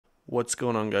What's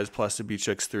going on, guys? Plastic Beach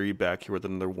X3 back here with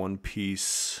another One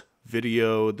Piece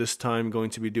video. This time going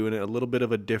to be doing a little bit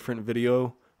of a different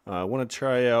video. I want to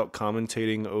try out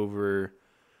commentating over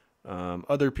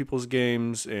other people's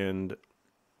games and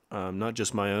not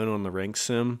just my own on the rank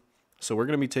sim. So we're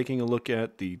going to be taking a look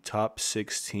at the top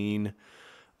 16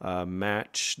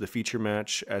 match, the feature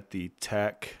match at the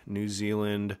TaKeS New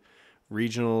Zealand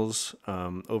regionals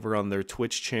over on their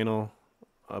Twitch channel.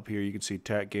 Up here you can see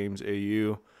TaKeS Games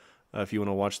AU. If you want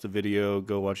to watch the video,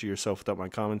 go watch it yourself without my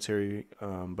commentary.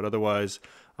 But otherwise,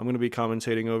 I'm going to be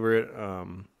commentating over it.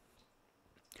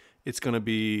 It's going to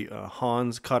be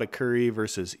Han's Katakuri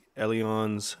versus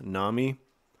Elyon's NaMi.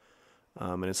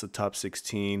 And it's the top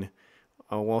 16.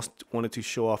 I wanted to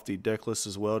show off the deck list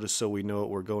as well, just so we know what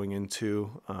we're going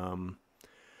into.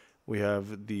 We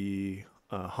have the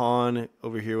Han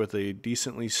over here with a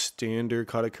decently standard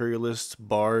Katakuri list,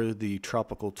 bar the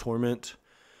Tropical Torment.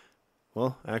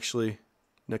 Well, actually,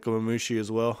 Nekomamushi as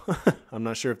well. I'm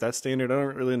not sure if that's standard. I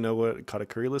don't really know what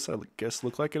Katakuri lists, I guess,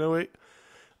 look like in 08.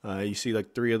 You see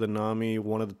like 3 of the NaMi,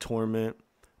 1 of the Torment,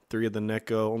 3 of the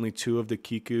Neko, only 2 of the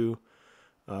Kiku,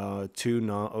 2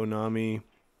 Onami.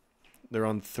 They're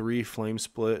on 3 Flame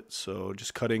Split, so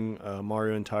just cutting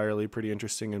Mario entirely, pretty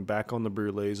interesting. And back on the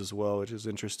Brulés as well, which is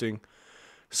interesting.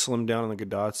 Slimmed down on the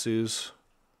Gadatsus.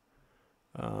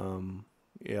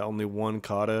 Yeah, only 1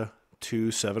 Kata.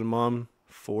 2 7 mom,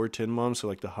 4 10 mom, so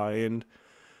like the high end.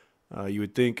 You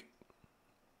would think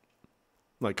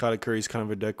like Katakuri is kind of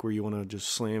a deck where you want to just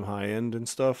slam high end and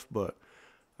stuff, but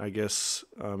I guess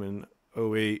in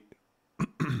 08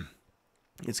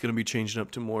 it's going to be changing up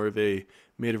to more of a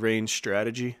mid-range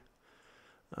strategy.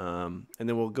 And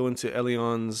then we'll go into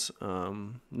Elyon's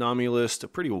NaMi list, a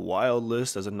pretty wild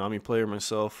list as a NaMi player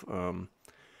myself.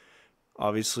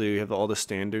 Obviously we have all the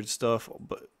standard stuff,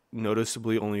 but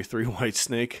noticeably only 3 White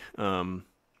Snake.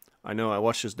 I know I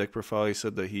watched his deck profile. He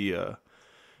said that he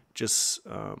just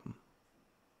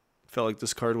felt like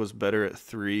this card was better at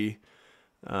 3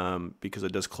 because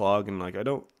it does clog, and like I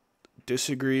don't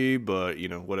disagree, but you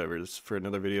know, whatever. It's for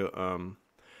another video.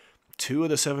 2 of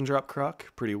the 7-drop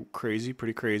Croc, pretty crazy. 2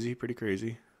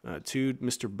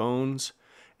 Mr. Bones,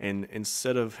 and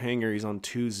instead of Hanger, he's on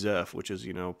 2 Zeph, which is,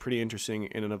 you know, pretty interesting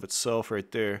in and of itself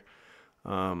right there.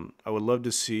 I would love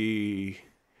to see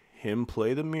him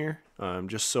play the mirror,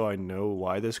 just so I know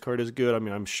why this card is good. I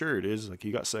mean, I'm sure it is. Like,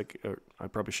 he got I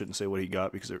probably shouldn't say what he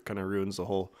got because it kind of ruins the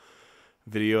whole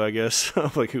video, I guess,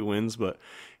 of like who wins. But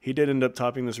he did end up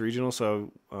topping this regional,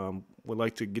 so would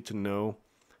like to get to know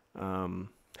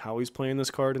how he's playing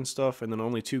this card and stuff. And then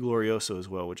only 2 Glorioso as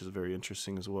well, which is very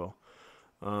interesting as well.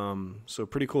 So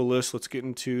pretty cool list. Let's get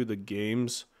into the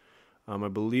games. I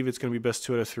believe it's going to be best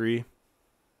 2 out of 3.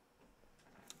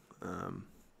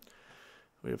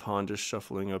 We have Han just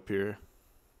shuffling up here.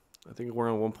 I think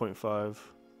we're on 1.5.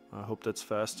 I hope that's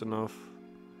fast enough,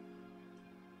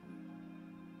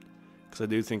 because I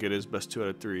do think it is best 2 out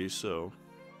of 3. So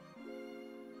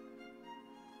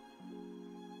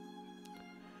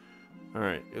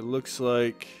alright, it looks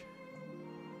like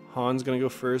Han's gonna go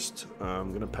first.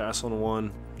 I'm gonna pass on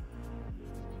 1.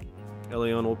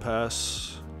 Elyon will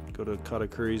pass. Go to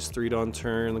Katakuri's 3-Dawn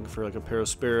turn, looking for like a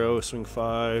Parasparrow, swing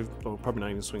 5. Oh, probably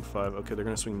not even swing 5. Okay, they're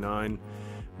going to swing 9.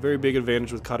 Very big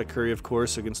advantage with Katakuri, of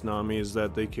course, against NaMi is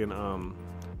that they can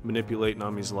manipulate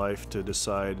NaMi's life to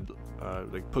decide,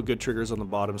 like put good triggers on the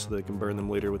bottom so they can burn them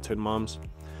later with 10 moms.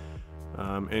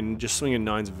 And just swinging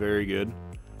 9's very good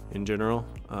in general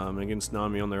against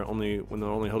NaMi when they're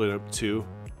only holding up 2,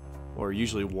 or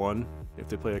usually 1 if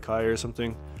they play a Kai or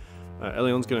something.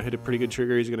 Elyon's going to hit a pretty good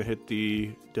trigger. He's going to hit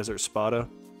the Desert Spada,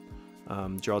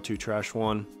 draw 2, trash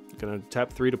 1. Going to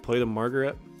tap 3 to play the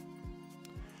Margaret.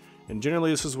 And generally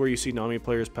this is where you see NaMi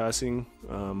players passing,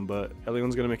 but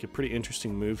Elyon's going to make a pretty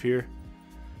interesting move here.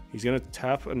 He's going to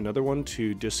tap another one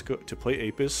to play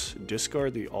Apis,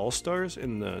 discard the All-Stars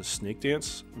in the Snake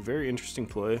Dance. Very interesting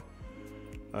play.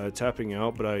 Tapping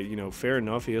out, but you know, fair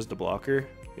enough, he has the blocker.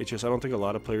 It's just I don't think a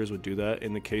lot of players would do that.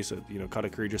 In the case of, you know,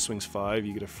 Katakuri just swings 5,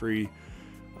 you get a free,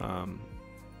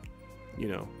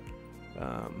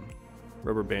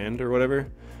 rubber band or whatever.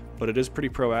 But it is pretty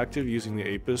proactive using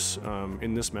the Apis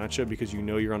in this matchup because you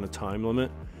know you're on a time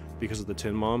limit because of the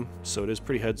 10 mom. So it is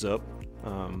pretty heads up.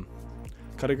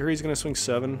 Katakuri's going to swing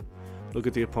 7. Look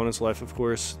at the opponent's life, of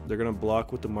course. They're going to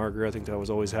block with the Margaret. I think that was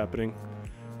always happening.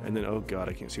 And then, oh god,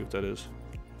 I can't see what that is.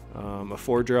 A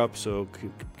 4-drop, so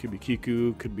could be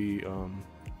Kiku, could be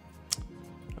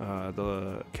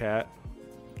the cat.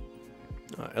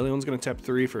 Elyon's going to tap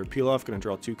 3 for a peel off, going to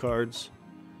draw 2 cards.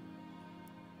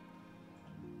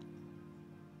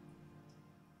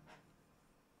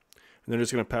 And they're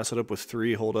just going to pass it up with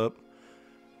 3, hold up.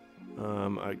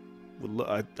 I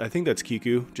think that's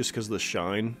Kiku, just because of the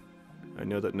shine. I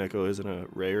know that Neko isn't a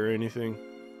rare or anything.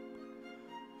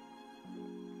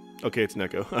 Okay, it's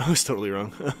Neko. I was totally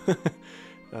wrong.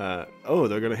 Oh,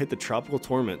 they're going to hit the Tropical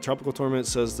Torment. Tropical Torment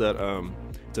says that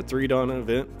it's a 3-dawn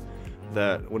event,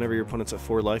 that whenever your opponent's at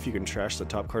 4 life, you can trash the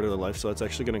top card of their life, so that's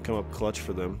actually going to come up clutch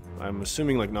for them. I'm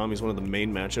assuming like NaMi's one of the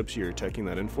main matchups you're taking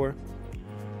that in for.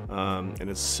 And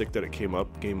it's sick that it came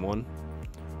up game 1.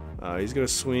 He's going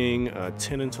to swing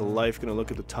 10 into life, going to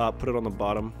look at the top, put it on the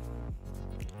bottom.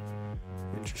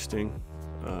 Interesting.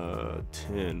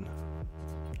 10.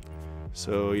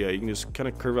 So yeah, you can just kind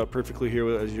of curve out perfectly here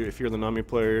if you're the NaMi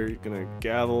player. You're going to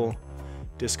gavel,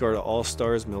 discard All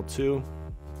Stars, mill 2.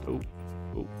 Oh.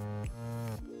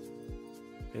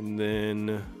 And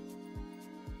then,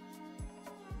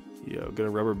 yeah, I'm going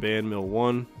to rubber band, mill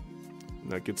 1.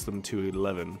 And that gets them to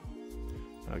 11.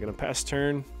 I'm going to pass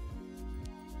turn.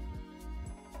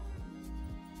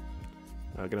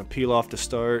 I'm going to peel off to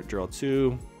start, draw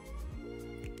 2.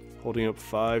 Holding up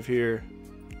 5 here.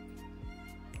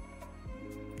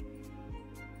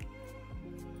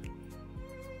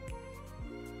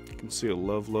 You can see a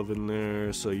love in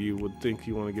there, so you would think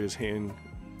you want to get his hand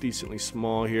decently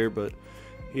small here, but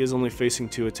he is only facing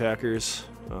 2 attackers.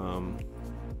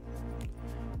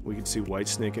 We can see White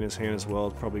Snake in his hand as well.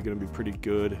 It's probably going to be pretty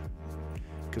good,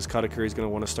 because Katakuri is going to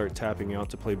want to start tapping out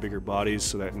to play bigger bodies,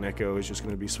 so that Neko is just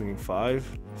going to be swinging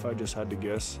 5, if I just had to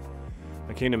guess.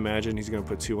 I can't imagine he's going to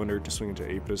put 2 under to swing into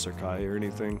Apis or Kai or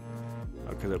anything,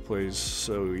 because that plays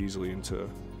so easily into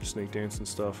Snake Dance and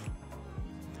stuff.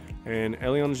 And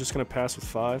Elyon is just going to pass with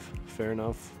 5. Fair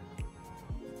enough.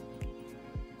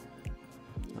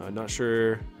 Not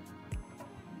sure.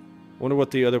 Wonder what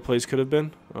the other plays could have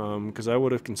been, because I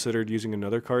would have considered using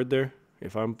another card there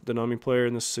if I'm the NaMi player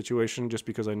in this situation, just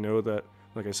because I know that,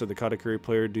 like I said, the Katakuri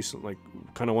player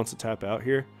kind of wants to tap out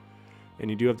here, and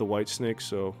you do have the White Snake,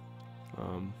 so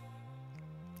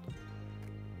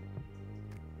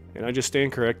and I just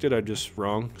stand corrected. I'm just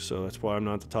wrong, so that's why I'm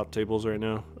not at the top tables right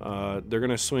now. They're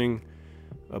gonna swing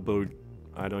a bow.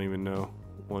 I don't even know.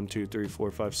 1, 2, 3,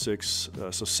 4, 5, 6.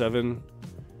 So 7.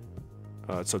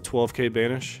 So 12k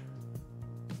banish.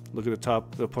 Look at the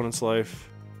top of the opponent's life.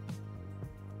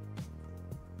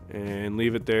 And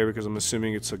leave it there because I'm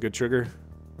assuming it's a good trigger.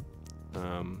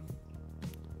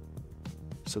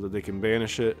 So that they can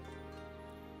banish it.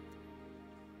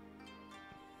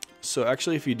 So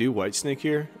actually, if you do White Snake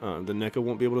here, the Neko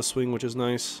won't be able to swing, which is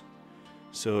nice.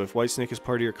 So if White Snake is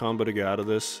part of your combo to get out of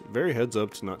this, very heads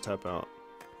up to not tap out,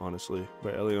 honestly,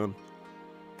 by Elyon.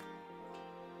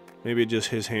 Maybe just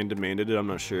his hand demanded it, I'm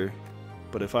not sure.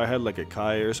 But if I had like a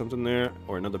Kai or something there,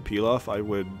 or another peel off, I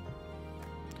would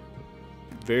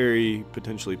very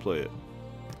potentially play it.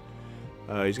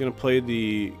 He's going to play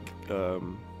the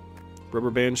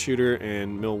rubber band shooter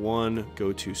and mill 1,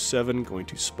 go to 7, going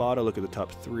to spot. I look at the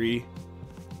top 3.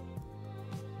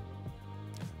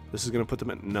 This is going to put them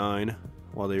at 9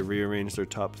 while they rearrange their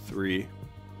top 3.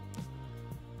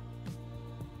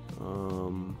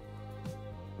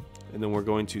 And then we're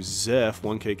going to Zeph,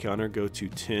 1k counter, go to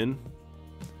 10.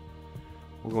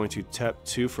 We're going to tap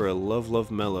 2 for a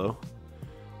Love Mellow.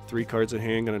 3 cards in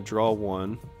hand, going to draw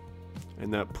 1.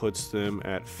 And that puts them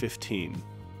at 15.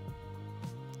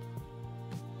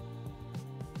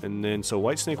 And then, so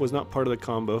White Snake was not part of the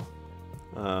combo.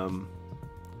 But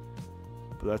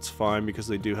that's fine because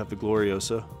they do have the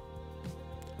Gloriosa.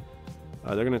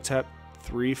 They're going to tap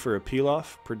 3 for a peel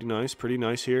off. Pretty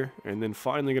nice here. And then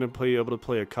finally going to be able to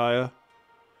play a Kaya.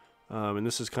 And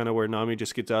this is kind of where NaMi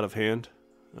just gets out of hand.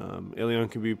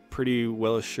 Elyon can be pretty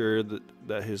well assured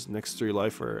that his next 3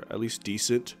 life are at least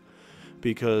decent,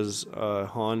 because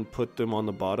Han put them on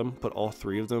the bottom, put all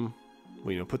 3 of them,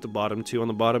 well, you know, put the bottom 2 on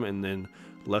the bottom and then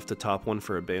left the top 1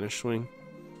 for a banish swing.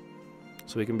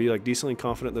 So he can be like decently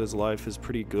confident that his life is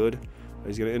pretty good.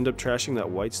 He's going to end up trashing that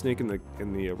White Snake in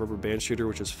the rubber band shooter,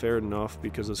 which is fair enough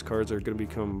because those cards are going to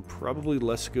become probably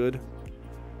less good,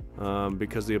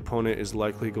 because the opponent is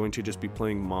likely going to just be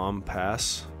playing Mom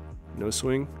Pass, no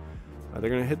swing. They're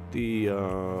going to hit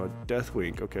the Death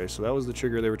Wink. Okay, so that was the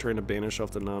trigger they were trying to banish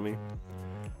off the NaMi.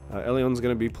 Elyon's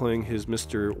going to be playing his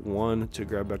Mr. 1 to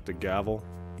grab back the gavel.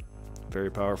 Very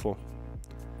powerful.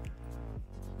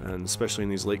 And especially in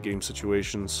these late game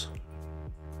situations.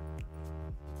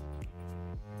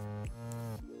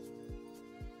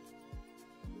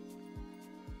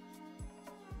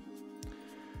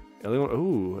 Elyon,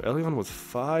 ooh, Elyon with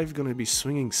 5, going to be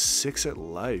swinging 6 at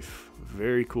life.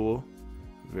 Very cool.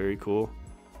 Very cool.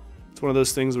 It's one of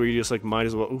those things where you just like might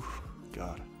as well, ooh,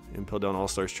 God, impel down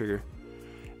All-Stars trigger.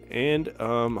 And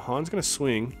Han's gonna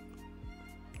swing.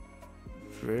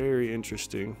 Very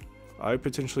interesting. I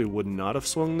potentially would not have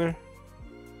swung there.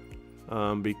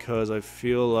 Because I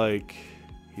feel like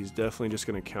he's definitely just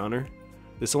gonna counter.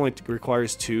 This only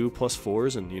requires 2 plus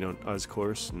 4s, and you know, of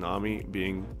course, NaMi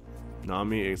being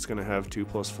NaMi, it's gonna have 2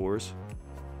 plus 4s.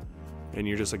 And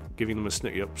you're just like giving them a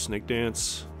snake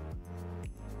dance.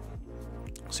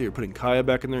 So you're putting Kaya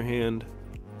back in their hand,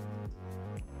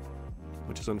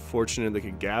 which is unfortunate. They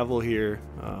could gavel here.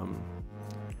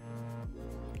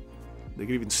 They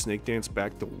could even snake dance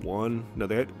back to 1.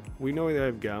 No, we know they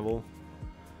have gavel,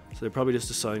 so they're probably just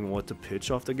deciding what to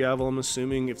pitch off the gavel. I'm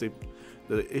assuming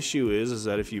the issue is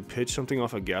that if you pitch something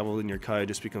off a gavel, then your Kaya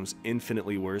just becomes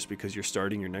infinitely worse because you're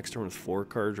starting your next turn with 4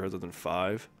 cards rather than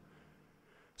 5.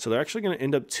 So they're actually going to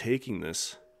end up taking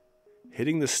this,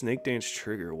 hitting the snake dance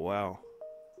trigger. Wow.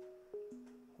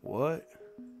 What?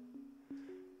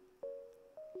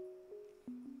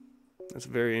 That's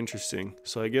very interesting.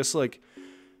 So I guess like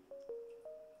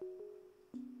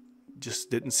just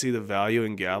didn't see the value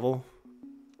in gavel.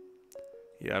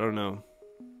 Yeah, I don't know.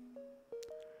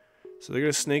 So they're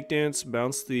gonna snake dance,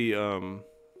 bounce the or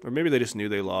maybe they just knew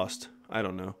they lost. I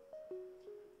don't know.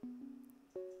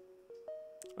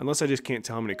 Unless I just can't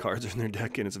tell how many cards are in their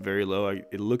deck and it's very low.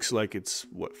 It looks like it's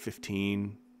what,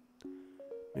 15.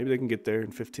 Maybe they can get there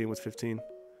in 15 with 15.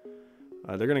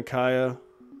 They're gonna Kaya.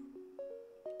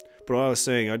 But what I was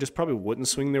saying, I just probably wouldn't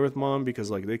swing there with Mom because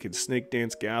like they could snake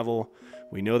dance gavel.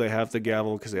 We know they have the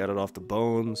gavel because they added off the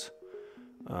bones.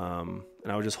 And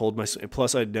I would just hold my...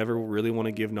 Plus, I'd never really want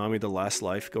to give NaMi the last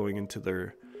life going into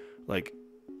their... Like,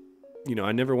 you know,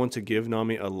 I never want to give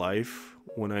NaMi a life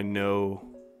when I know...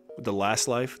 The last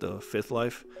life, the 5th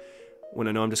life, when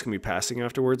I know I'm just going to be passing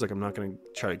afterwards. Like, I'm not going to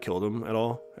try to kill them at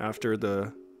all after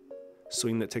the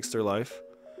swing that takes their life.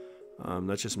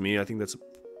 That's just me. I think that's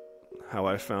how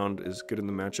I found is good in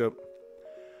the matchup.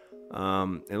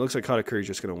 It looks like Katakuri is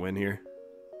just going to win here.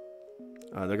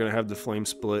 They're going to have the flame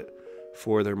split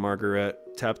for their Margaret.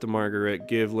 Tap the Margaret,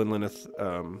 give Linlin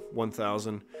a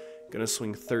 1,000. Going to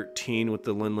swing 13 with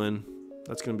the Linlin.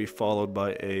 That's going to be followed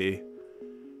by a...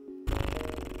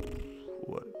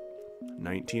 What?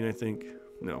 19, I think?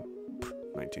 No,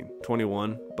 19.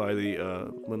 21 by the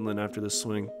Linlin after this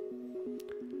swing.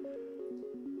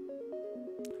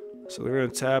 So they're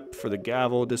going to tap for the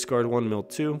gavel, discard 1, mill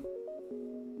 2.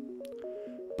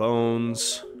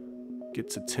 Bones, get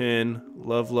to 10.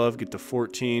 Love, get to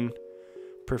 14.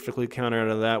 Perfectly counter out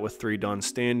of that with 3 Dawn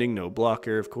standing. No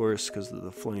blocker, of course, because of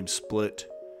the flame split.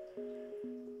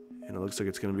 And it looks like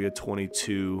it's going to be a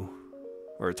 22,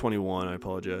 or a 21, I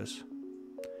apologize,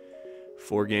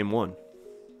 for game 1.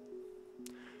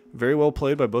 Very well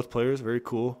played by both players. Very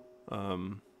cool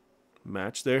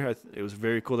match there. It was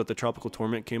very cool that the Tropical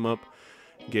Torment came up,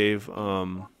 gave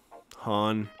Han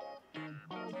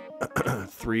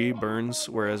 3 burns,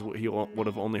 whereas he would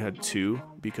have only had 2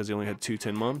 because he only had 2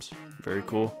 10 moms. Very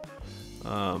cool.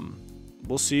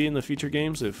 We'll see in the future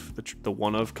games if the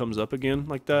one-of comes up again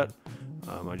like that.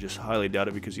 I just highly doubt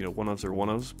it because, you know, one-ofs are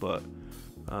one-ofs, but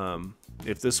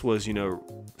if this was, you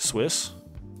know, Swiss,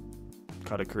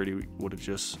 Katakuri would have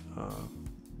just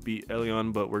beat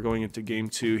Elyon, but we're going into game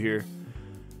 2 here.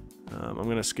 I'm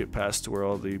going to skip past to where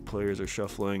all the players are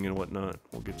shuffling and whatnot.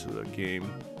 We'll get to the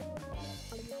game.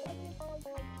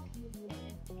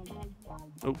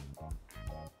 Oh.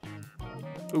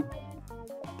 Oh.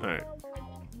 Alright.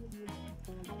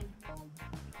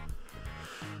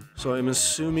 So I'm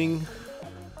assuming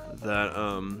that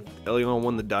Elyon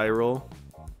won the die roll,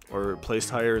 or placed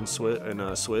higher in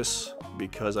Swiss,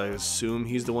 because I assume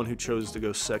he's the one who chose to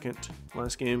go second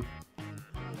last game.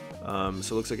 So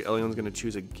it looks like Elyon's going to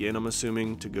choose again, I'm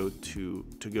assuming, to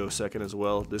go second as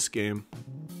well this game.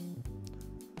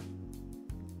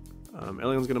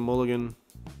 Elyon's going to mulligan.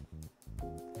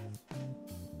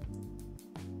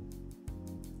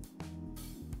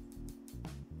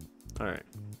 Alright.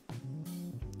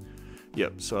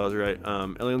 Yep, so I was right.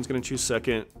 Elyon's going to choose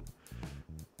second.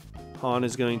 Han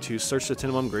is going to search the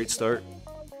Tenemon. Great start.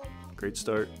 Great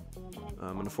start.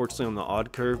 Unfortunately on the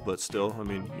odd curve, but still, I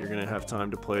mean, you're going to have time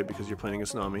to play it because you're playing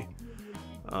against NaMi.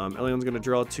 Elyon's going to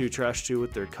draw 2, trash 2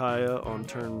 with their Kaya on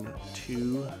turn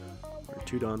 2, or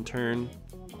 2 Dawn turn.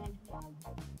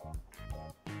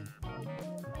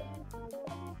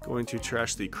 Going to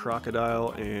trash the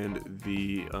Crocodile and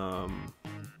the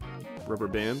Rubber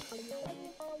Band.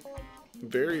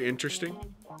 Very interesting.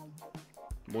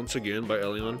 Once again by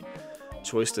Elyon.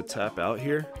 Choice to tap out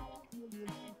here.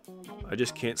 I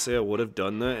just can't say I would have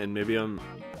done that, and maybe I'm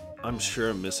sure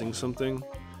I'm missing something,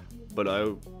 but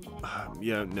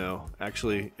Yeah, no.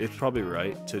 Actually, it's probably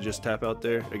right to just tap out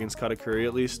there against Katakuri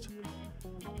at least.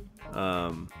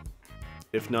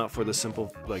 If not for the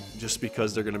simple, like, just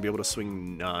because they're going to be able to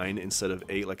swing 9 instead of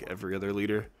 8 like every other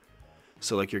leader.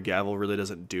 So, like, your gavel really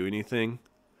doesn't do anything.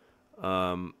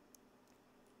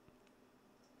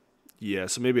 Yeah,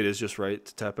 so maybe it is just right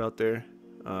to tap out there.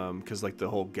 Because, like, the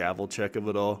whole gavel check of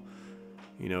it all,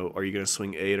 you know, are you going to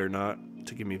swing 8 or not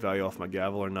to give me value off my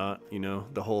gavel or not? You know,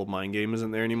 the whole mind game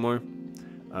isn't there anymore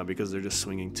because they're just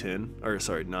swinging 10, or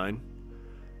sorry, 9.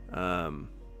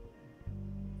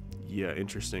 Yeah,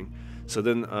 interesting. So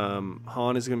then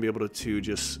Han is going to be able to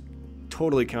just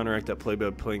totally counteract that play by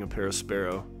playing a pair of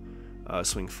Sparrow,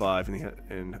 swing 5,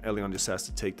 and Elyon just has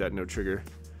to take that no trigger.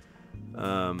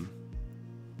 Han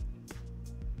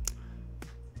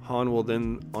will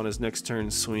then, on his next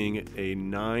turn, swing a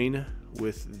 9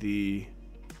 with the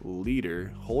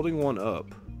leader, holding 1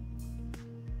 up.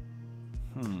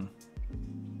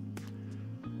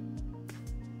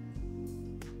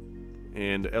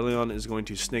 And Elyon is going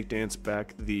to Snake Dance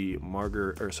back the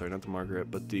Margaret, or sorry, not the Margaret,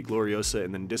 but the Gloriosa,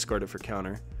 and then discard it for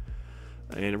counter.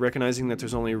 And recognizing that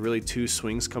there's only really 2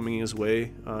 swings coming his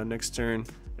way next turn,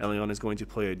 Elyon is going to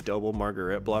play a double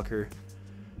Margaret blocker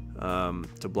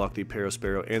to block the Pero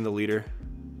Sparrow and the leader.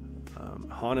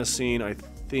 Han has seen, I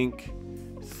think,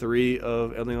 3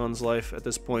 of Elyon's life at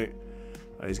this point.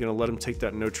 He's going to let him take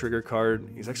that no trigger card.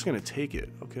 He's actually going to take it,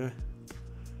 okay.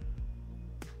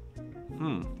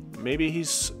 Maybe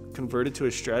he's converted to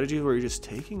a strategy where he's just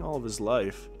taking all of his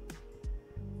life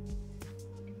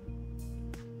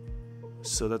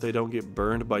so that they don't get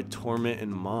burned by Torment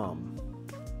and Mom.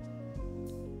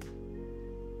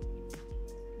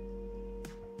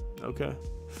 Okay,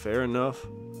 fair enough.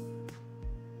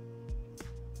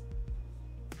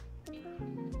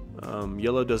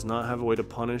 Yellow does not have a way to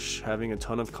punish having a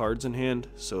ton of cards in hand,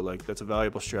 so like that's a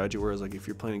valuable strategy, whereas like if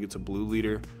you're playing against a blue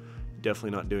leader,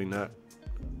 definitely not doing that.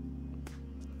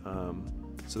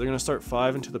 So they're going to start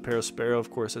 5 into the pair of Sparrow. Of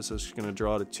course, this is going to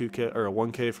draw to 2K or a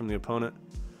 1K from the opponent.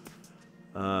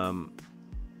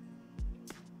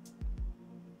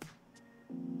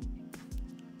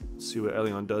 Let's see what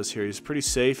Elyon does here. He's pretty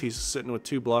safe. He's sitting with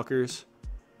 2 blockers.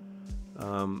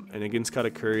 And against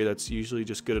Katakuri, that's usually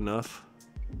just good enough.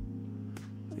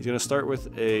 He's going to start with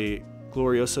a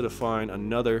Gloriosa to find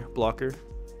another blocker.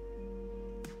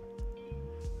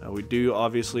 We do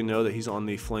obviously know that he's on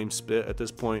the Flame Spit at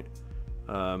this point.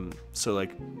 So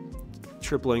like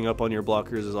tripling up on your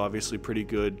blockers is obviously pretty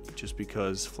good just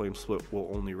because Flame Split will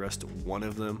only rest 1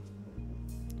 of them.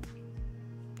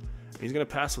 He's going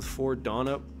to pass with 4 Dawn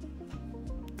Up.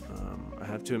 I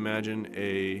have to imagine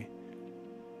a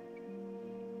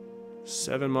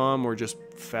 7 Mom or just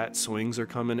fat swings are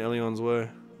coming Elyon's way.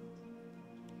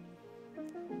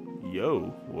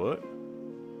 Yo, what?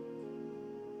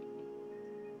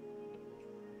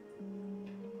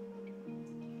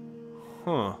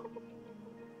 Huh.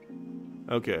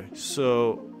 Okay,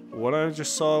 so what I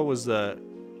just saw was that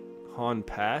Han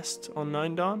passed on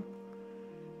 9 Dawn.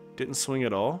 Didn't swing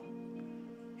at all.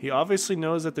 He obviously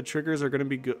knows that the triggers are going to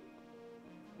be good.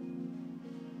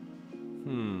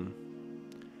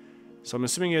 So I'm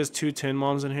assuming he has 2 10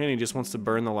 Moms in hand. He just wants to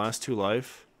burn the last 2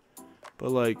 life.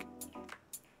 But like,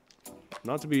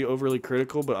 not to be overly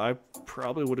critical, but I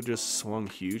probably would have just swung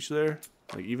huge there.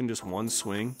 Like even just 1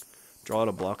 swing. Draw out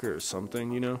a blocker or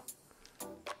something, you know?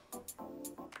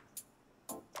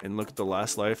 And look at the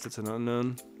last life that's an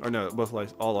unknown. Or no, both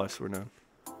lives, all lives were known.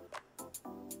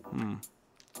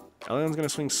 Elyon's gonna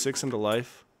swing 6 into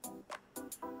life.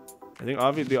 I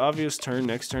think the obvious turn,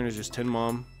 next turn is just 10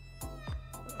 Mom.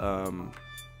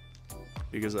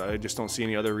 Because I just don't see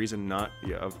any other reason not,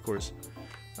 yeah, of course.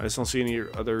 I just don't see any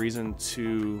other reason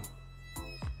to,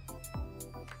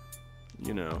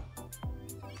 you know,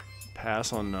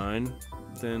 pass on 9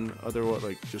 than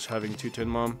like just having 2 10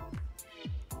 Mom.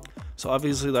 So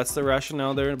obviously that's the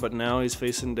rationale there, but now he's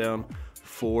facing down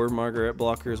 4 Margaret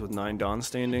blockers with 9 Dawn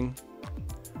standing.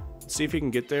 Let's see if he can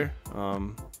get there.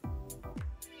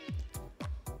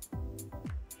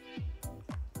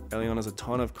 Elyon has a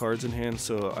ton of cards in hand,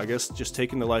 so I guess just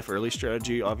taking the life early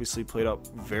strategy obviously played out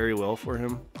very well for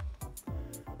him.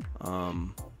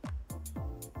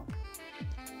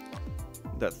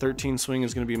 That 13 swing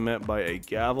is going to be met by a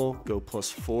gavel, go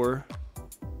 +4,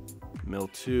 mill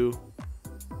 2,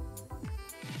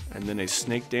 and then a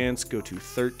snake dance, go to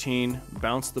 13,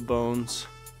 bounce the bones,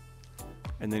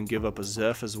 and then give up a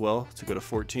Zeph as well to go to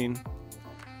 14. I'm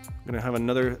going to have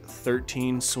another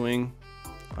 13 swing.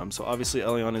 So obviously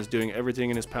Elyon is doing everything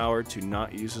in his power to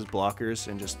not use his blockers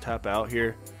and just tap out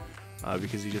here.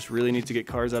 because you just really need to get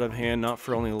cards out of hand, not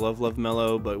for only Love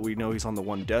Mellow, but we know he's on the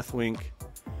 1 Death Wink,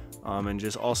 and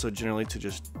just also generally to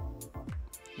just,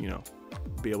 you know,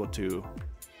 be able to.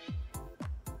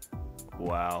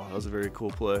 Wow, that was a very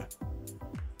cool play.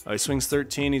 He swings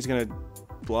 13. He's gonna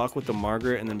block with the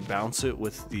Margaret and then bounce it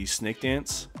with the Snake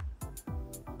Dance,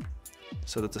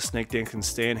 so that the Snake Dance can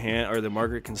stay in hand, or the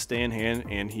Margaret can stay in hand,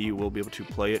 and he will be able to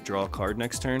play it, draw a card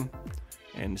next turn,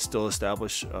 and still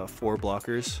establish 4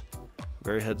 blockers.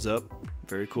 Very heads up,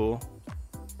 very cool.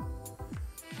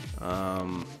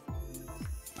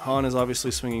 Han is obviously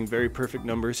swinging very perfect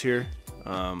numbers here.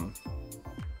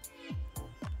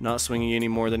 Not swinging any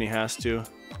more than he has to.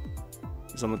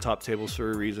 He's on the top tables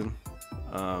for a reason.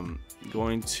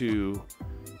 Going to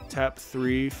tap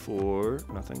 3 for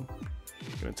nothing.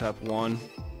 Going to tap 1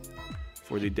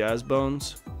 for the Daz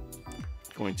Bones.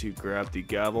 Going to grab the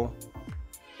Gavel.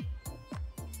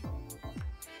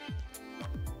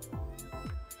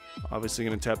 Obviously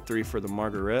going to tap 3 for the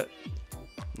Margaret.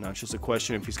 Now it's just a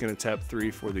question if he's going to tap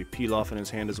 3 for the Pilaf in his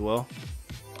hand as well.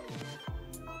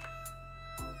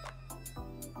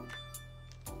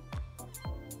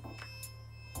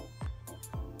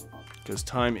 Because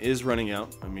time is running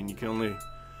out. I mean, you can only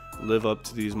live up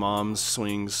to these mom's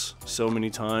swings so many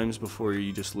times before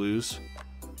you just lose.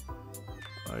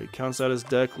 He counts out his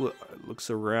deck, looks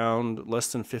around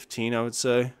less than 15, I would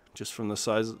say, just from the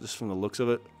size, just from the looks of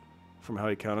it, from how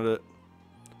he counted it.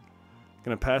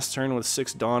 Gonna pass turn with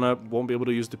 6 Dawn up, won't be able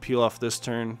to use the peel off this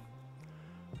turn.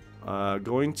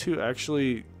 Going to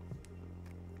actually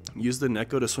use the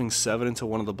Neko to swing 7 into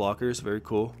one of the blockers, very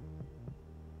cool.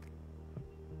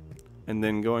 And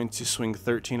then going to swing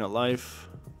 13 at life.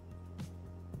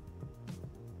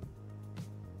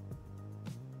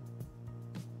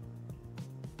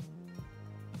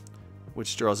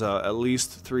 Which draws out at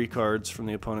least 3 cards from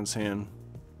the opponent's hand.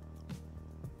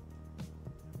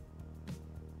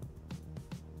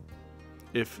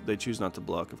 If they choose not to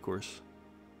block, of course.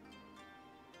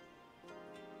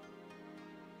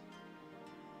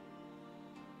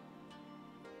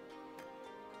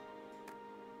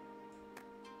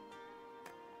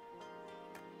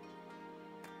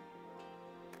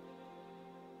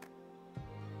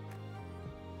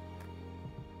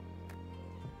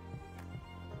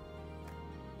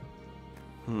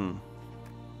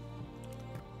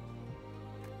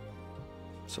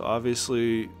 So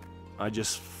obviously, I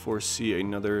just foresee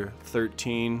another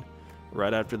 13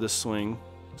 right after this swing,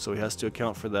 so he has to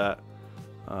account for that,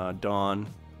 Dawn,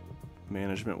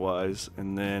 management-wise,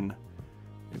 and then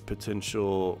a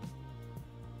potential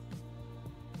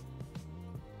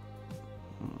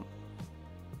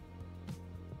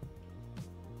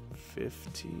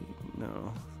 50.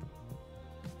 No.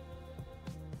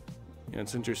 Yeah,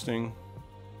 it's interesting.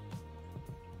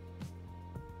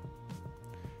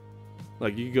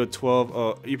 Like, you could go 12.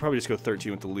 Oh, you probably just go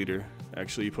 13 with the leader.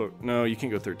 Actually, you put. No, you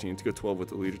can't go 13. To go 12 with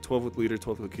the leader. 12 with leader,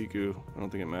 12 with Kiku. I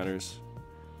don't think it matters.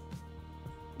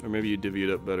 Or maybe you divvy it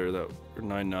up better, that, or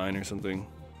 9-9 or something.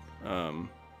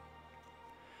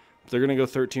 They're going to go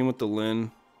 13 with the Lin,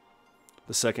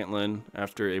 the second Lin,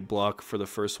 after a block for the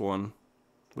first one,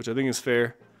 which I think is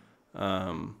fair.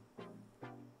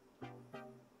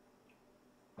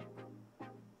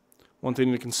 One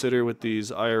thing to consider with these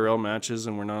IRL matches,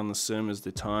 and we're not on the sim, is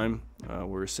the time.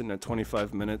 We're sitting at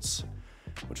 25 minutes,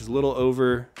 which is a little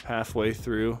over halfway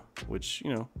through, which,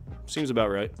 you know, seems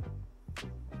about right.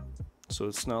 So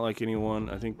it's not like anyone,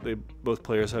 I think both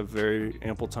players have very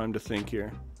ample time to think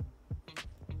here.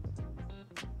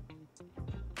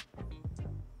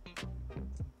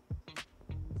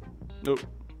 Nope.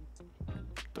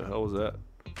 What the hell was that?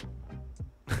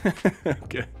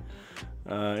 Okay.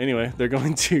 Anyway, they're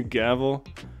going to Gavel,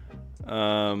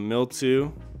 Mill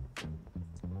 2.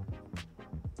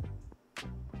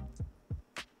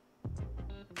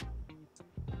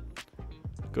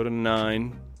 Go to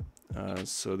 9.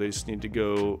 So they just need to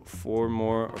go 4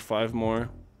 more or 5 more.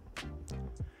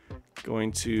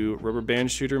 Going to Rubber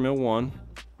Band Shooter, Mill 1.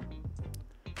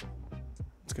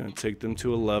 It's going to take them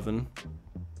to 11.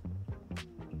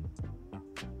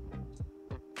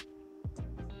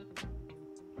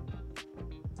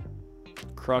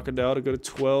 Crocodile to go to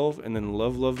 12, and then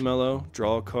Love Mellow,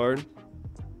 draw a card.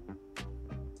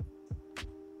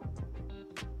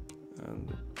 And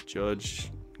the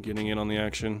judge getting in on the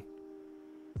action,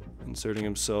 inserting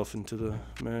himself into the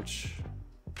match.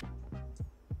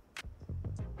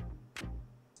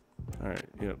 Alright,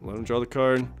 yep, let him draw the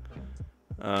card,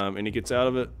 and he gets out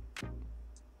of it.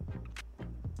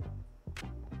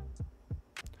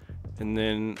 And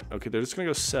then, okay, they're just going to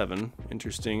go 7.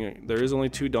 Interesting. There is only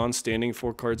 2 Dawns standing,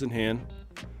 4 cards in hand.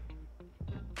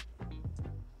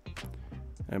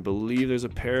 I believe there's a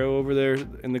Pero over there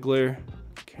in the glare.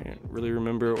 Can't really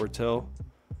remember or tell.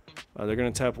 They're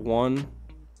gonna tap 1.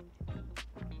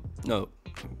 No,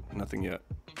 nothing yet.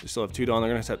 They still have 2 Dawn.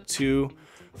 They're gonna tap 2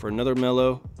 for another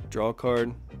mellow, draw a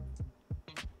card.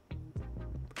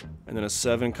 And then a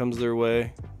 7 comes their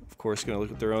way. Of course, gonna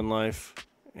look at their own life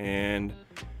and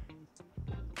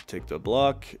take the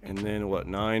block. And then what,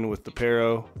 9 with the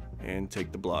Pero and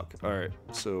take the block. All right,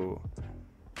 so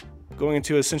going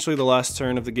into essentially the last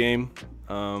turn of the game,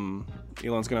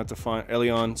 Elyon's gonna have to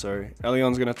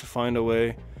find a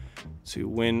way to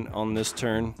win on this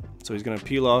turn. So he's gonna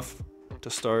peel off to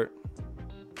start.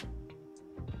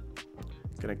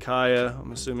 Gonna Kaya,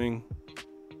 I'm assuming.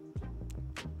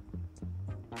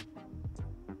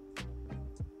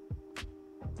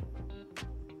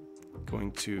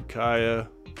 Going to Kaya.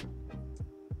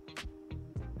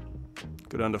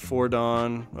 Go down to 4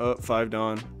 Dawn, 5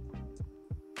 Dawn.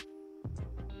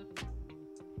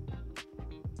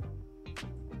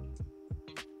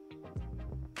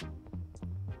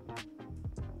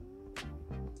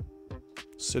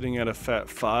 Sitting at a fat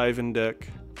 5 in deck.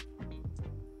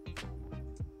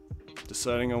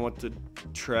 Deciding on what to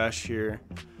trash here.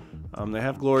 They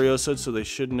have Gloriosa, so they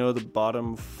should know the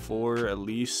bottom 4 at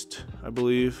least, I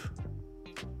believe,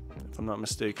 if I'm not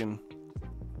mistaken.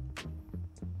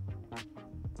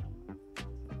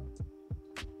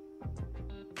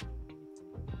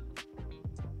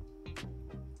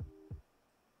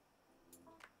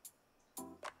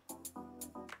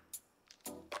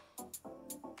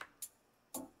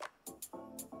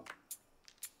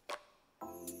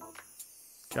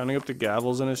 Counting up the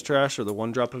gavels in his trash, or the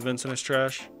 1-drop events in his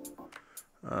trash,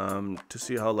 to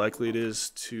see how likely it is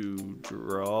to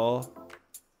draw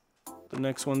the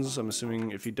next ones. I'm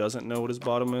assuming if he doesn't know what his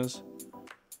bottom is.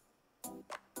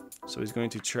 So he's going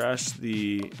to trash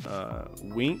the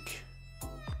Wink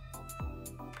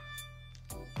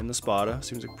and the Spada.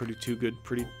 Seems like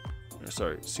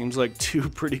seems like 2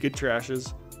 pretty good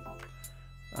trashes.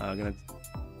 Gonna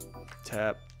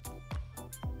tap.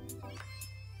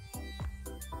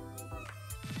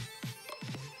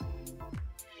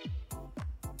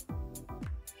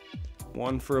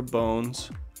 One for a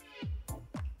Bones.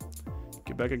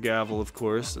 Get back a Gavel, of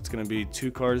course. That's going to be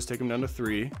 2 cards, take him down to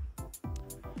 3.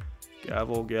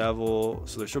 Gavel, Gavel.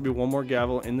 So there should be 1 more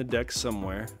Gavel in the deck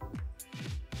somewhere.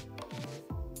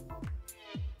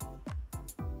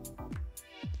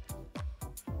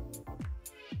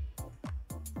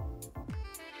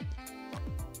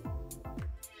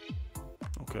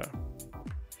 Okay.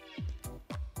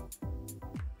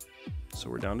 So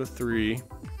we're down to 3.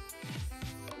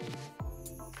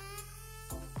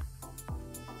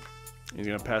 He's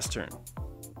gonna pass turn. All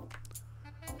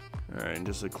right, and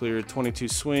just a clear 22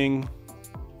 swing.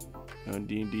 Going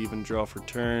to even draw for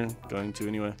turn. Going to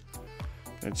anyway.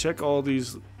 And check all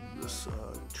this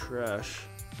trash.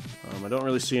 I don't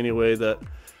really see any way that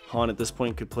Han at this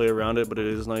point could play around it, but it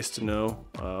is nice to know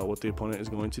what the opponent is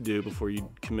going to do before you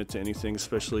commit to anything,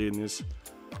 especially in this,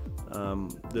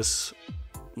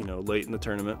 late in the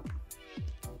tournament.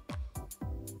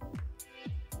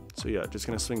 So yeah, just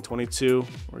gonna swing 22.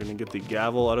 We're gonna get the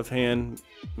Gavel out of hand,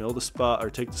 mill the spot, or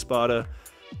take the Spada.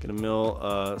 Gonna mill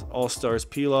All Stars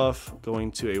Peel Off,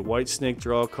 going to a White Snake,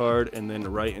 draw a card, and then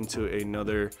right into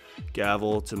another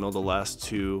Gavel to mill the last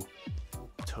 2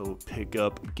 to pick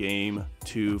up game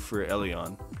 2 for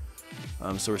Elyon.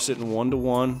 So we're sitting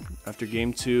 1-1 after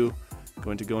game 2.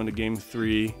 Going to go into game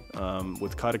 3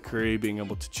 with Katakuri being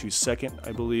able to choose second,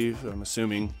 I believe. I'm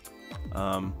assuming.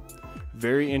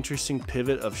 Very interesting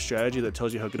pivot of strategy that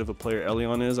tells you how good of a player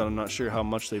Elyon is. I'm not sure how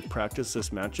much they've practiced this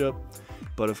matchup,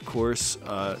 but of course,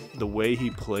 the way he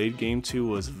played game 2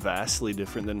 was vastly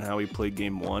different than how he played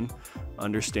game 1.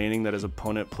 Understanding that his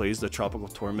opponent plays the Tropical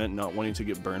Torment, not wanting to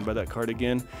get burned by that card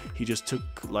again, he just took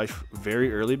life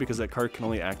very early because that card can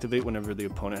only activate whenever the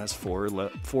opponent has 4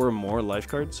 or more life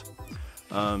cards.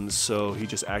 So he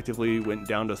just actively went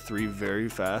down to 3 very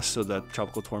fast, so that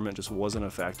Tropical Torment just wasn't a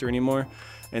factor anymore.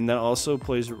 And that also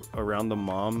plays around the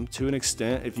Mom to an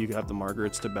extent if you have the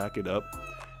Margarets to back it up.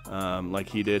 Like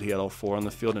he did, he had all 4 on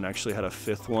the field and actually had a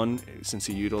 5th one since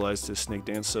he utilized his Snake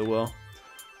Dance so well.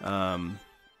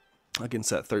 Against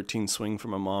that 13 swing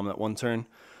from a Mom that one turn.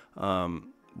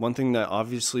 One thing that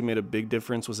obviously made a big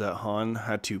difference was that Han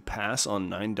had to pass on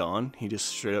 9 Dawn. He just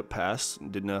straight up passed and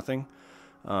did nothing.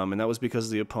 And that was because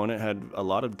the opponent had a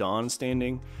lot of Dawn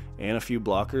standing and a few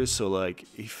blockers. So like,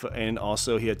 and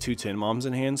also he had 2 Tin Moms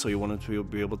in hand, so he wanted to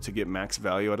be able to get max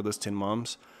value out of those Tin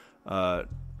Moms.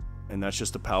 And that's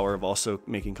just the power of also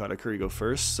making Katakuri go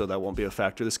first. So that won't be a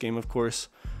factor this game, of course.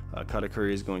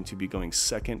 Katakuri is going to be going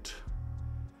second.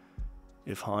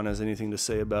 if Han has anything to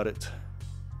say about it.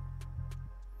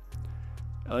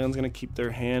 Elyon's gonna keep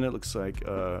their hand. It looks like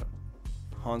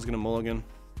Han's gonna mulligan.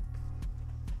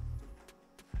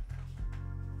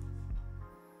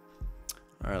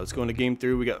 All right, let's go into game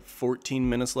 3. We got 14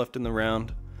 minutes left in the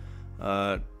round.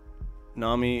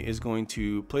 NaMi is going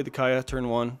to play the Kaya turn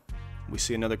 1. We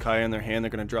see another Kaya in their hand. They're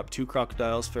gonna drop 2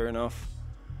 crocodiles, fair enough.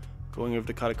 Going over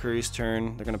to Katakuri's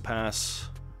turn, they're gonna pass.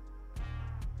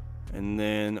 And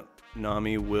then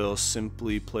NaMi will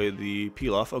simply play the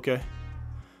Pilaf. Okay.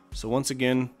 So once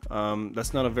again,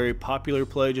 that's not a very popular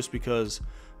play just because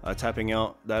tapping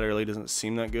out that early doesn't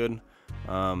seem that good.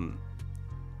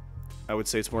 I would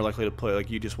say it's more likely to play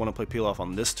like you just want to play peel off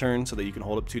on this turn so that you can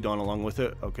hold up 2 Dawn along with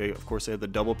it. Okay, of course they have the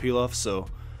double peel off, so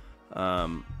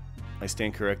I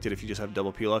stand corrected. If you just have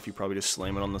double peel off, you probably just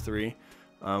slam it on the 3.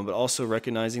 But also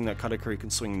recognizing that Katakuri can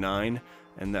swing 9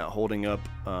 and that holding up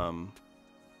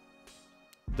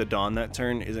the Dawn that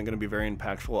turn isn't going to be very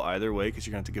impactful either way because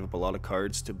you're going to have to give up a lot of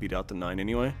cards to beat out the 9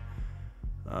 anyway.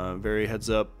 Very heads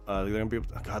up. They're going to be able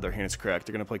to, oh God, their hand is cracked.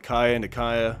 They're going to play Kaya into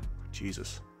Kaya.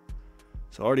 Jesus.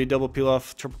 So already double peel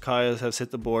off, triple Kayas has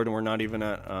hit the board, and we're not even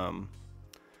at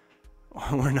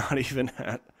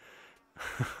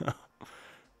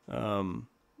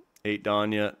 8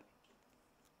 Dawn yet.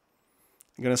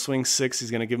 I'm gonna swing 6. He's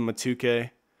gonna give him a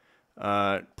 2K.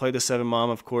 Play the 7 Mom,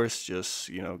 of course. Just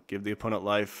give the opponent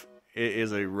life. It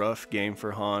is a rough game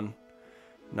for Han.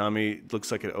 NaMi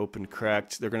looks like it opened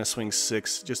cracked. They're gonna swing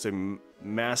 6. Just a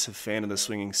massive fan of the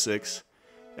swinging 6.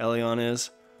 Elyon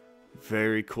is.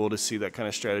 Very cool to see that kind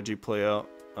of strategy play out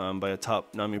by a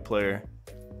top NaMi player.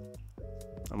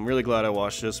 I'm really glad I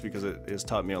watched this because it has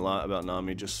taught me a lot about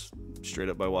NaMi just straight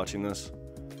up by watching this.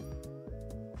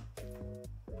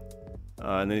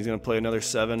 And then he's going to play another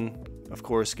 7. Of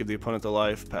course, give the opponent the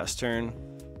life, pass turn.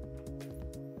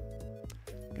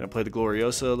 Going to play the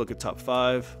Gloriosa, look at top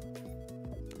 5.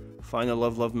 Find the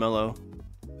Love Love Mellow.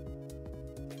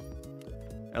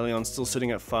 Elyon's still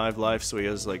sitting at 5 life, so he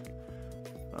has like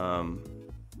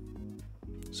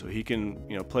so he can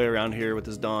play around here with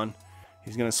his Dawn.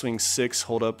 He's gonna swing 6,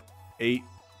 hold up 8.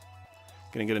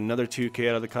 Gonna get another 2K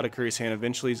out of the Katakuri's hand.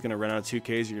 Eventually he's gonna run out of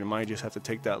 2Ks. You might just have to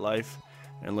take that life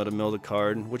and let him mill the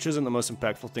card, which isn't the most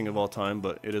impactful thing of all time,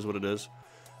 but it is what it is.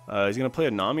 He's gonna play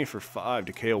a NaMi for 5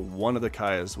 to KO one of the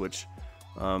Kayas, which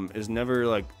is never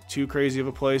like too crazy of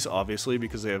a place, obviously,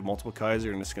 because they have multiple Kayas.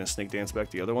 They're just gonna snake dance back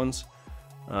the other ones.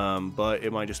 But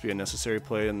it might just be a necessary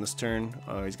play in this turn.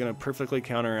 He's going to perfectly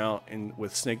counter out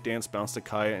with Snake Dance, bounce the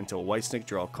Kaya into a White Snake,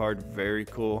 draw a card. Very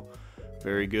cool.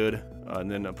 Very good. And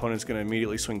then the opponent's going to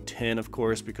immediately swing 10, of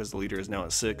course, because the leader is now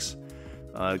at 6.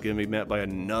 Going to be met by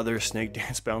another Snake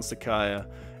Dance, bounce the Kaya,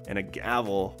 and a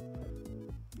Gavel.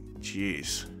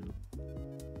 Jeez.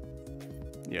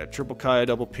 Yeah, triple Kaya,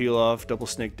 double peel off, double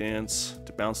Snake Dance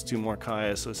to bounce 2 more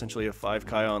Kaya, so essentially a 5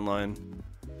 Kaya online.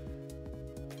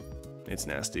 It's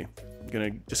nasty. Gonna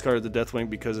discard the Deathwing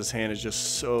because his hand is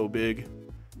just so big.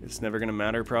 It's never gonna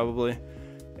matter probably.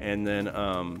 And then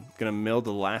gonna mill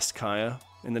the last Kaya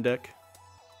in the deck.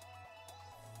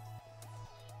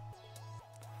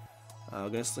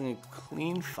 Gonna sling a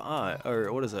clean 5,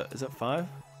 or what is that? Is that 5?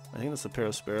 I think that's a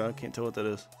Paraspera. I can't tell what that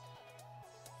is.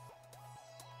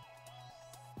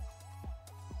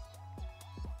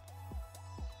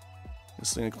 Gonna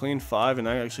sling a clean 5, and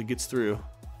that actually gets through.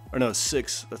 Or no,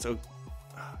 6. That's okay.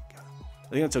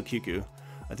 I think that's Okiku.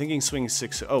 I think he can swing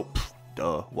 6. Oh,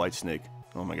 duh, White Snake.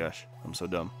 Oh my gosh, I'm so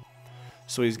dumb.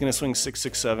 So he's gonna swing 6,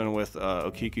 6, 7 with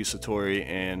Okiku, Satori,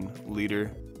 and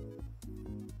Leader.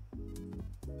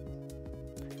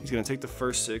 He's gonna take the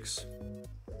first 6.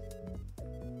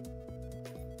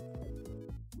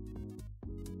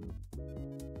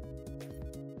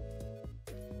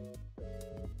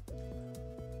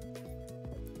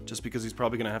 Just because he's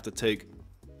probably gonna have to take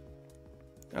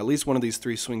at least one of these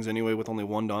 3 swings anyway with only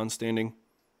 1 Dawn standing.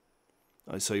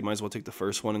 So you might as well take the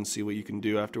first one and see what you can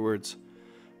do afterwards.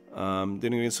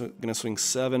 Then he's going to swing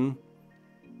 7.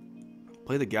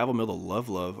 Play the Gavel, mill the Love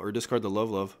Love, or discard the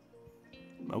Love Love.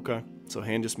 Okay, so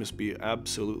hand just must be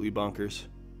absolutely bonkers.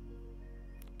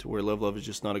 To where Love Love is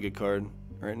just not a good card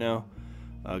right now.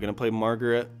 Going to play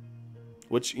Margaret,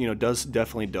 which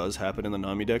definitely does happen in the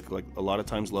NaMi deck. Like a lot of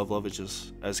times Love Love is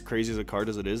just, as crazy as a card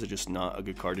as it is, it's just not a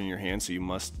good card in your hand, so you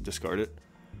must discard it.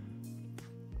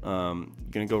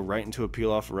 Gonna go right into a peel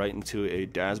off, right into a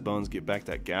Daz Bones, get back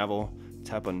that Gavel,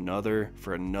 tap another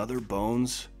for another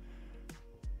Bones,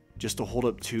 just to hold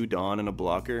up 2 Dawn and a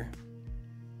blocker.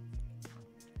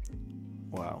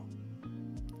 Wow.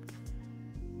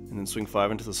 And then swing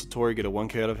 5 into the Satori, get a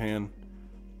 1K out of hand.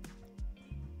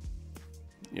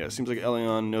 Yeah, it seems like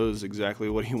Elyon knows exactly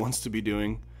what he wants to be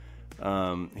doing.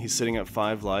 He's sitting at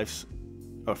 5 lives,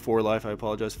 4 life, I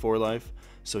apologize, 4 life.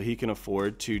 So he can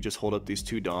afford to just hold up these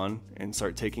 2 Dawn and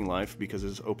start taking life, because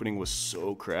his opening was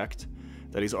so cracked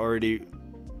that he's already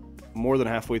more than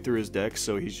halfway through his deck.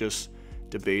 So he's just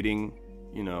debating,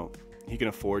 you know, he can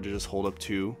afford to just hold up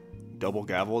 2, double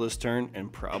gavel this turn,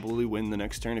 and probably win the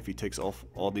next turn if he takes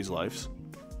all these lives.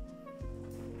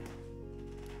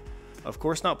 Of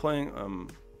course, not playing.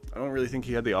 I don't really think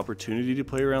he had the opportunity to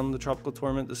play around the Tropical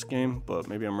Torment this game, but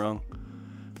maybe I'm wrong.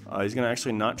 He's going to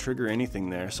actually not trigger anything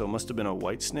there, so it must have been a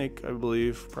White Snake, I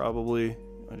believe, probably.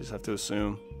 I just have to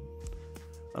assume.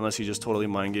 Unless he just totally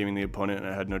mind gaming the opponent and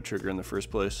I had no trigger in the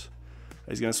first place.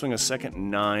 He's going to swing a second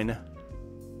 9. I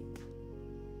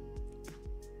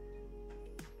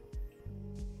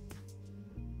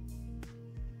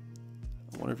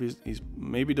wonder if he's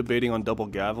maybe debating on double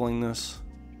gaveling this.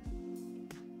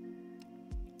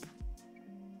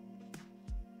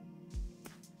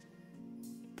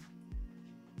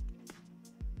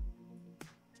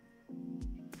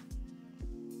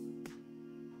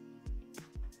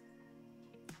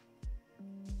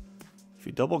 If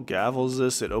he double gavels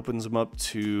this, it opens him up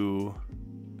to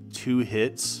 2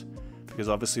 hits, because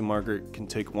obviously Margaret can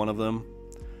take one of them.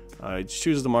 He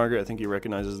chooses the Margaret. I think he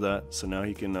recognizes that, so now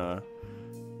he can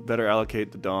better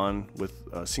allocate the Dawn with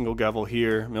a single gavel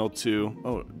here, mill 2.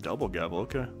 Oh, double gavel,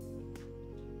 okay.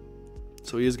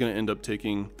 So he is going to end up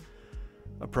taking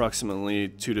approximately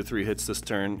 2 to 3 hits this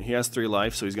turn. He has 3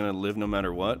 life, so he's going to live no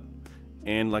matter what.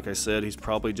 And like I said, he's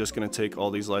probably just going to take all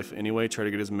these life anyway, try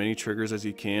to get as many triggers as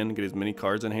he can, get as many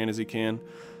cards in hand as he can,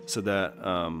 so that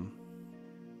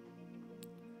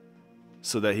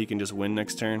he can just win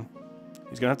next turn.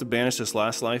 He's going to have to banish this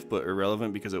last life, but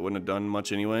irrelevant because it wouldn't have done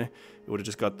much anyway. It would have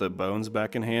just got the bones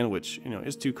back in hand, which, you know,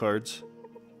 is 2 cards.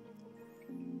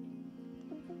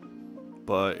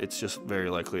 But it's just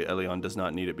very likely Elyon does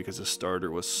not need it because his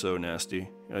starter was so nasty.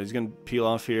 He's going to peel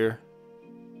off here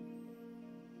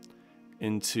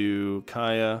into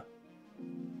Kaya.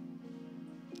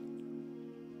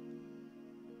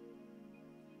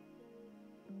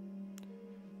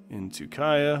 Into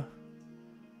Kaya.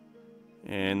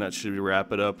 And that should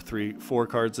wrap it up. 4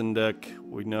 cards in deck.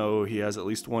 We know he has at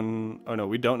least one. Oh no,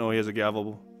 we don't know he has a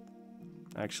gavel,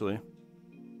 actually.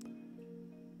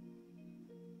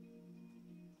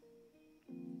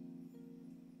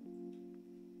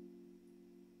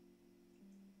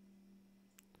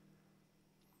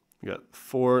 We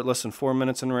got less than 4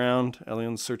 minutes in round.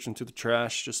 Elyon's searching through the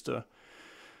trash just to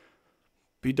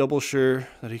be double sure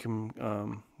that he can,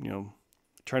 you know,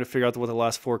 trying to figure out what the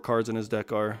last 4 cards in his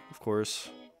deck are, of course,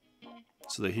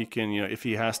 so that he can, you know, if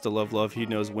he has to love, he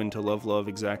knows when to love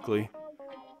exactly.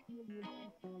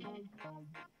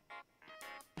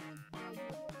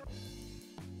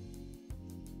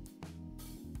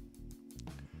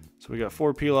 So we got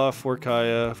 4 peel off, 4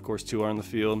 Kaya, of course 2 are on the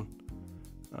field.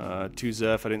 2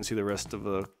 Zeph. I didn't see the rest of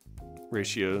the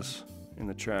ratios in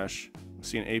the trash. I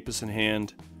see an Apis in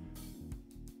hand.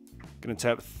 Gonna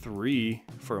tap 3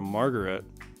 for a Margaret.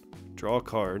 Draw a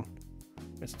card.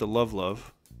 It's the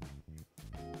love.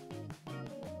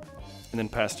 And then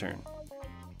pass turn.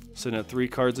 Sitting at 3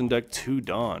 cards in deck, 2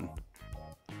 Dawn.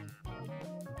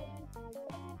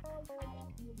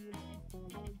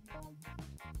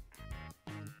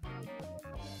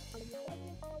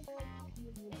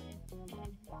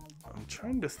 I'm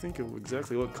trying to think of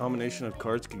exactly what combination of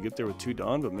cards could get there with 2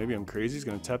 Dawn, but maybe I'm crazy. He's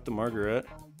going to tap the Margaret.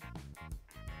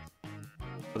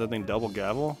 But that thing double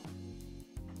gavel.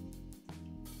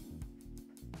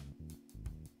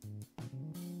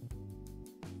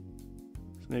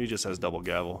 So maybe he just has double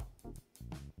gavel.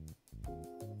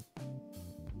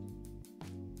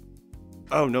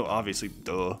 Oh no, obviously,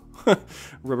 duh.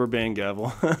 Rubber band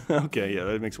gavel. Okay, yeah,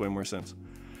 that makes way more sense.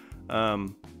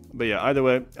 But yeah, either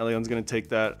way, Elyon's going to take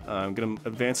that. I'm going to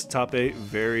advance to top 8.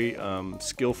 Very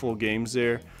skillful games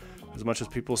there. As much as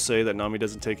people say that NaMi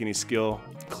doesn't take any skill,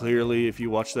 clearly, if you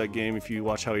watch that game, if you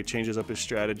watch how he changes up his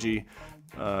strategy,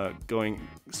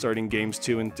 starting games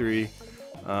 2 and 3,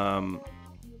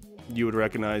 you would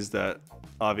recognize that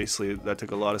obviously that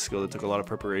took a lot of skill, that took a lot of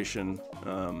preparation.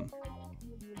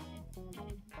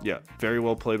 Yeah, very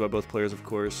well played by both players, of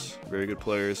course. Very good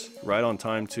players. Right on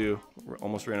time, too.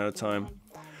 Almost ran out of time.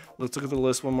 Let's look at the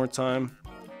list one more time.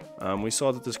 We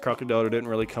saw that this Crocodile didn't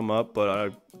really come up, but I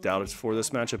doubt it's for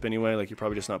this matchup anyway. Like, you're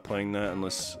probably just not playing that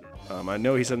unless... I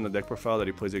know he said in the deck profile that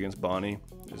he plays against Bonnie.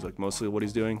 Is like mostly what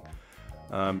he's doing.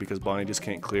 Because Bonnie just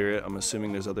can't clear it. I'm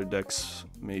assuming there's other decks.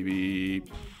 Maybe...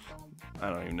 I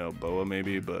don't even know. Boa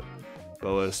maybe, but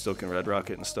Boa still can Red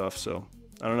Rocket and stuff, so...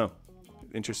 I don't know.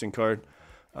 Interesting card.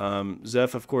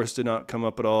 Zeph, of course, did not come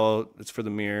up at all. It's for the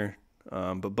mirror.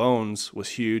 But Bones was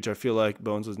huge. I feel like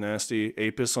Bones was nasty.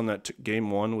 Apis on that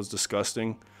game 1 was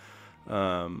disgusting.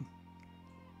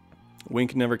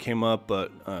 Wink never came up,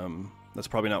 but that's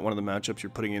probably not one of the matchups you're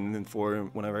putting in for.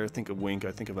 Whenever I think of Wink,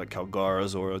 I think of like Calgara,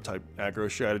 Zoro type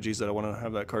aggro strategies that I want to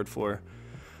have that card for.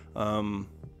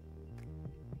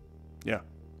 Yeah,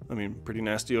 I mean, pretty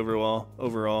nasty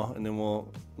overall. And then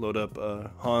we'll load up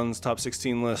Han's top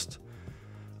 16 list.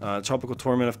 Tropical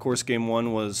Torment, of course, game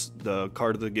 1 was the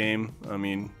card of the game. I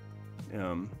mean,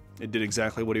 it did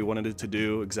exactly what he wanted it to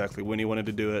do, exactly when he wanted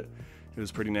to do it. It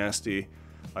was pretty nasty.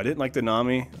 I didn't like the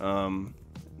NaMi.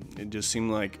 It just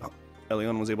seemed like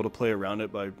Elyon was able to play around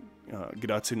it by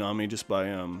Gidatsu NaMi just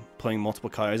by playing multiple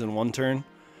Kais in one turn.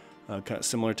 Kind of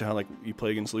similar to how like you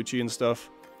play against Lucci and stuff.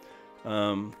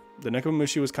 The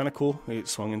Nekomamushi was kind of cool. It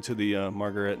swung into the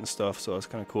Margaret and stuff, so it's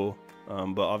kind of cool.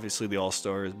 But obviously the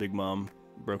All-Star is Big Mom,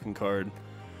 broken card.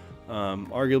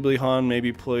 Arguably Han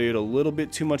maybe played a little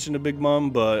bit too much into Big Mom,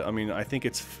 but I mean I think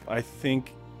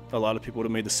a lot of people would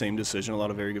have made the same decision. A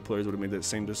lot of very good players would have made that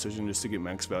same decision just to get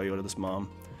max value out of this Mom.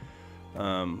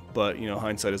 But you know,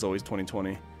 hindsight is always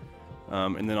 20/20.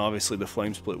 And then obviously the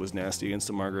Flame Split was nasty against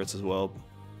the Margarets as well.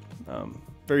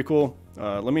 Very cool.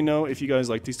 Let me know if you guys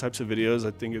like these types of videos.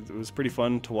 I think it was pretty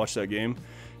fun to watch that game,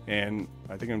 and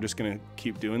I think I'm just gonna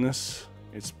keep doing this.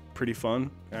 It's pretty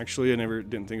fun, actually. I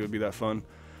didn't think it would be that fun.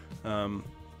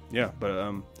 Yeah,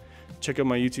 but check out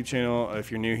my YouTube channel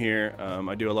if you're new here.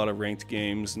 I do a lot of ranked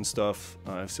games and stuff,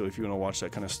 so if you want to watch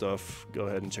that kind of stuff, go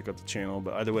ahead and check out the channel.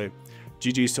 But either way,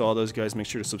 GG's to all those guys. Make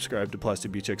sure to subscribe to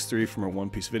Plastic Beach X3 for more One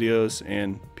Piece videos,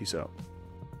 and peace out.